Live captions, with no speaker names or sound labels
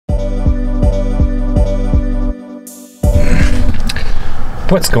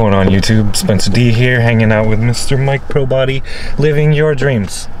What's going on YouTube? Spencer D here, hanging out with Mr. Mikeprobody, living your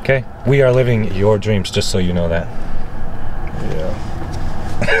dreams, okay? We are living your dreams, just so you know that.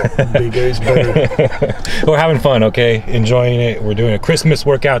 Yeah. Bigger is better. We're having fun, okay? Enjoying it. We're doing a Christmas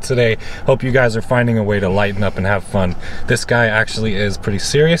workout today. Hope you guys are finding a way to lighten up and have fun. This guy actually is pretty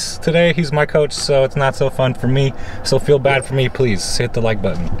serious today. He's my coach, so it's not so fun for me. So feel bad for me, please hit the like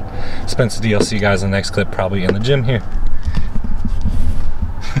button. Spencer D, I'll see you guys in the next clip, probably in the gym here.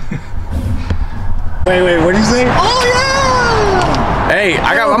 Wait, what did you say? Oh yeah! Hey,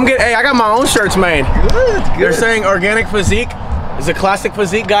 I got my own shirts made. Good. They're saying organic physique is a classic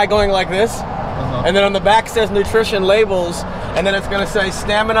physique guy going like this. And then on the back says nutrition labels, and then it's gonna say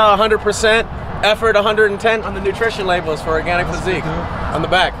stamina 100%, effort 110 on the nutrition labels for organic physique. On the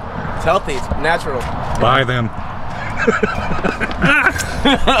back. It's healthy, it's natural. Buy them.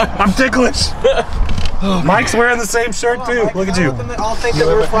 I'm ticklish. Mike's wearing the same shirt too. Look at you. I'll think that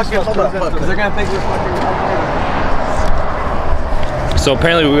we're fucking, hold up, because they're gonna think we're fucking. So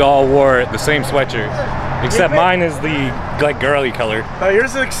apparently we all wore the same sweatshirt, except mine is the like girly color. Oh,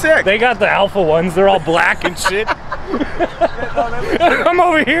 yours looks sick. They got the alpha ones. They're all black and shit. I'm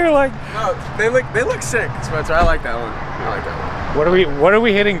over here like. No, they look sick, Spencer. I like that one. I like that one. What are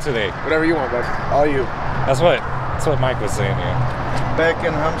we hitting today? Whatever you want, bud. All you. That's what Mike was saying. Yeah. Back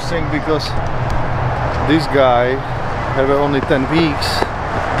and hamstring, because this guy have only 10 weeks.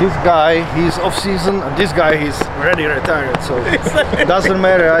 This guy, he's off season. This guy, he's already retired. So it doesn't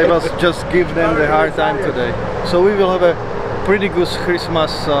matter. I must just give them the hard time today. So we will have a pretty good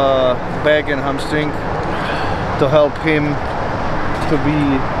Christmas back and hamstring to help him to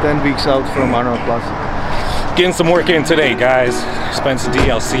be 10 weeks out from Arnold Classic. Getting some work in today, guys. Spencer D,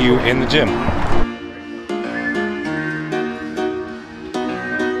 I'll see you in the gym.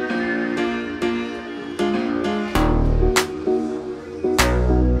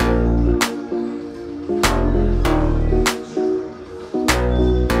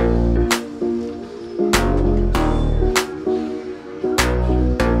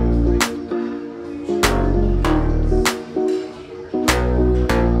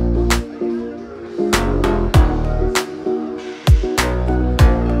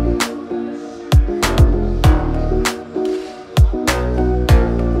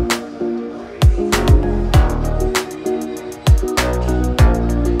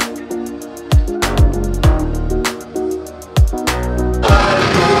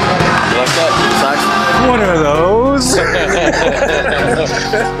 One of those. I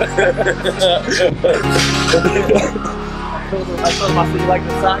told him I said you like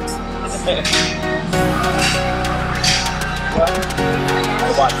the socks.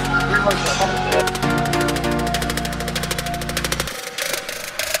 Watch.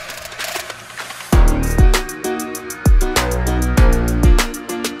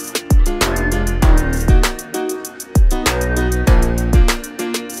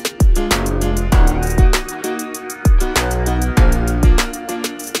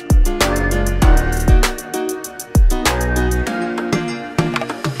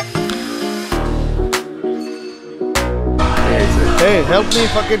 Hey, help me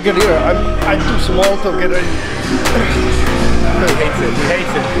fucking get here. I'm too small to get ready. He hates it. He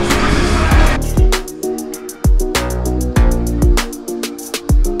hates it.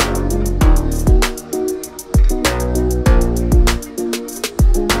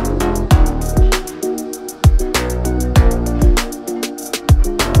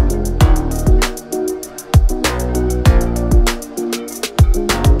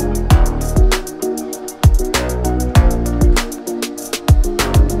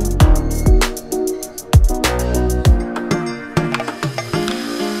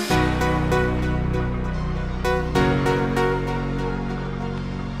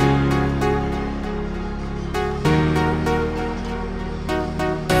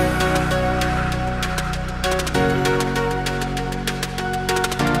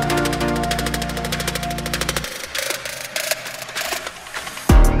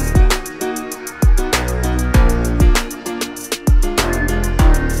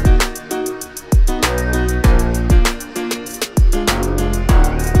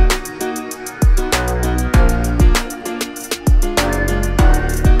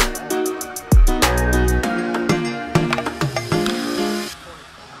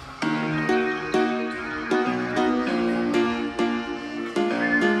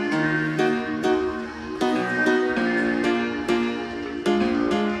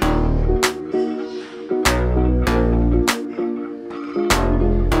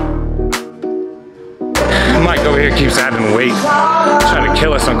 Mike over here keeps adding weight, trying to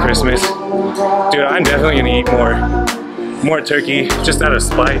kill us on Christmas. Dude, I'm definitely gonna eat more. More turkey, just out of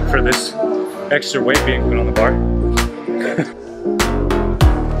spite for this extra weight being put on the bar.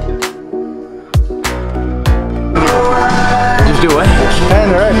 Just do what?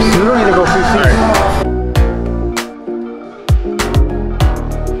 10 reps. You don't need to go 15.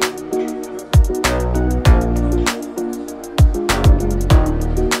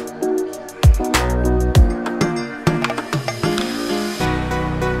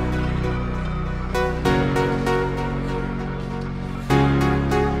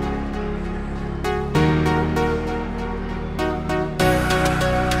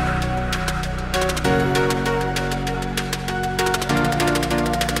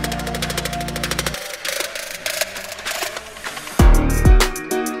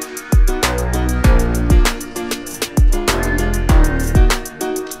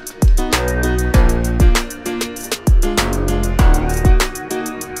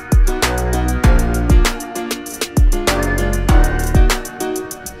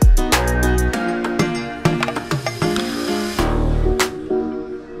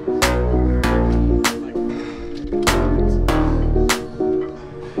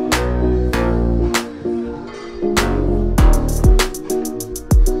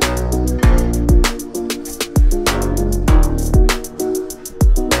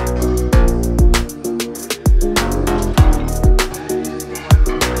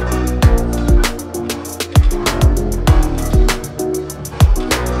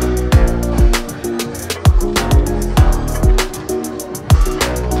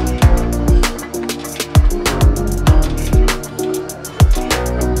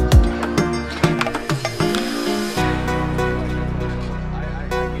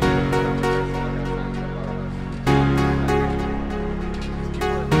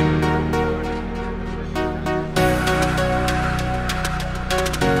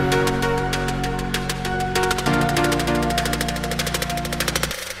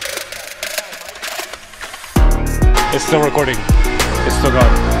 It's still recording. It's still going.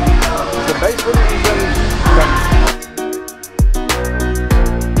 The base one is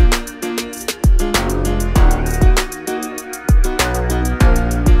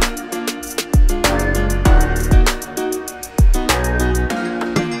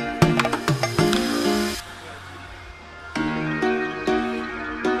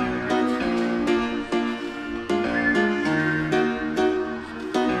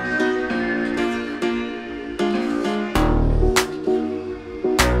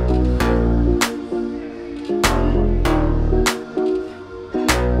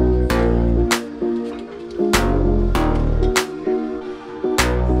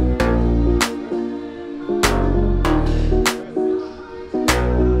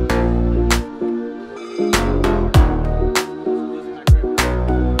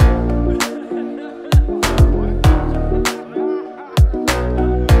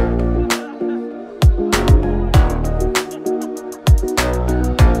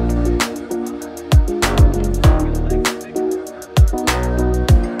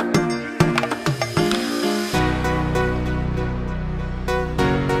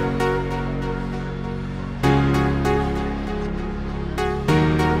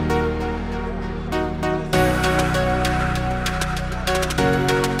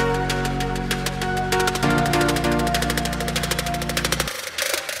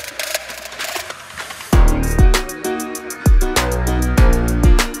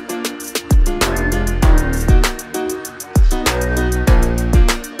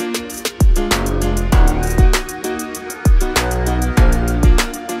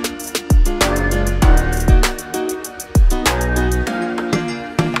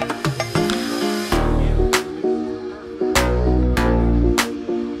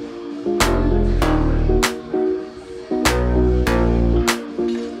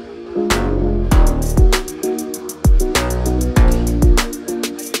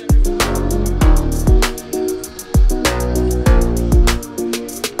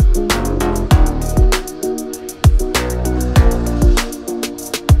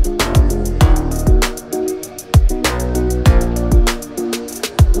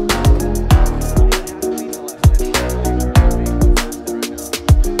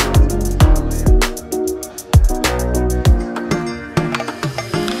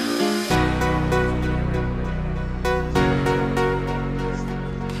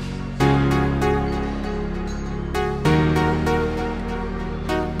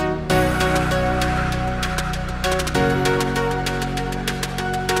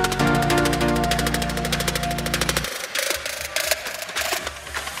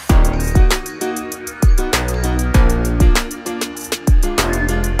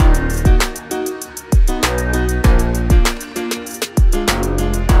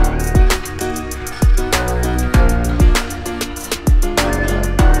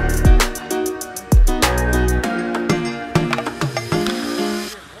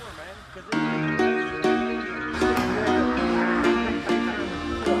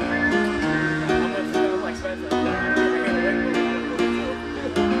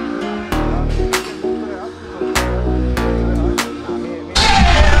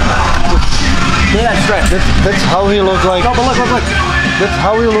trend. That's how he look like. No, but look, look, look. That's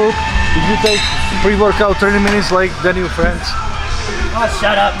how he look. If you take pre-workout 30 minutes like then your friends. Oh,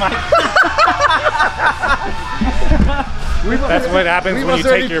 shut up, Mike. That's what happens when you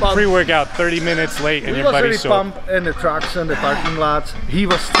take your pre-workout 30 minutes late and your buddies show up. Pump in the trucks and the parking lots. He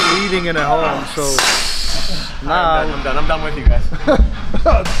was still eating in a home, so now I'm done with you guys.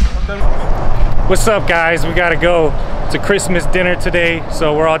 What's up, guys? We gotta go to Christmas dinner today,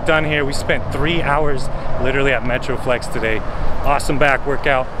 so we're all done here. We spent 3 hours literally at Metroflex today. Awesome back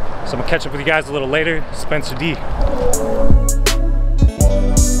workout. So I'm gonna catch up with you guys a little later. Spencer D.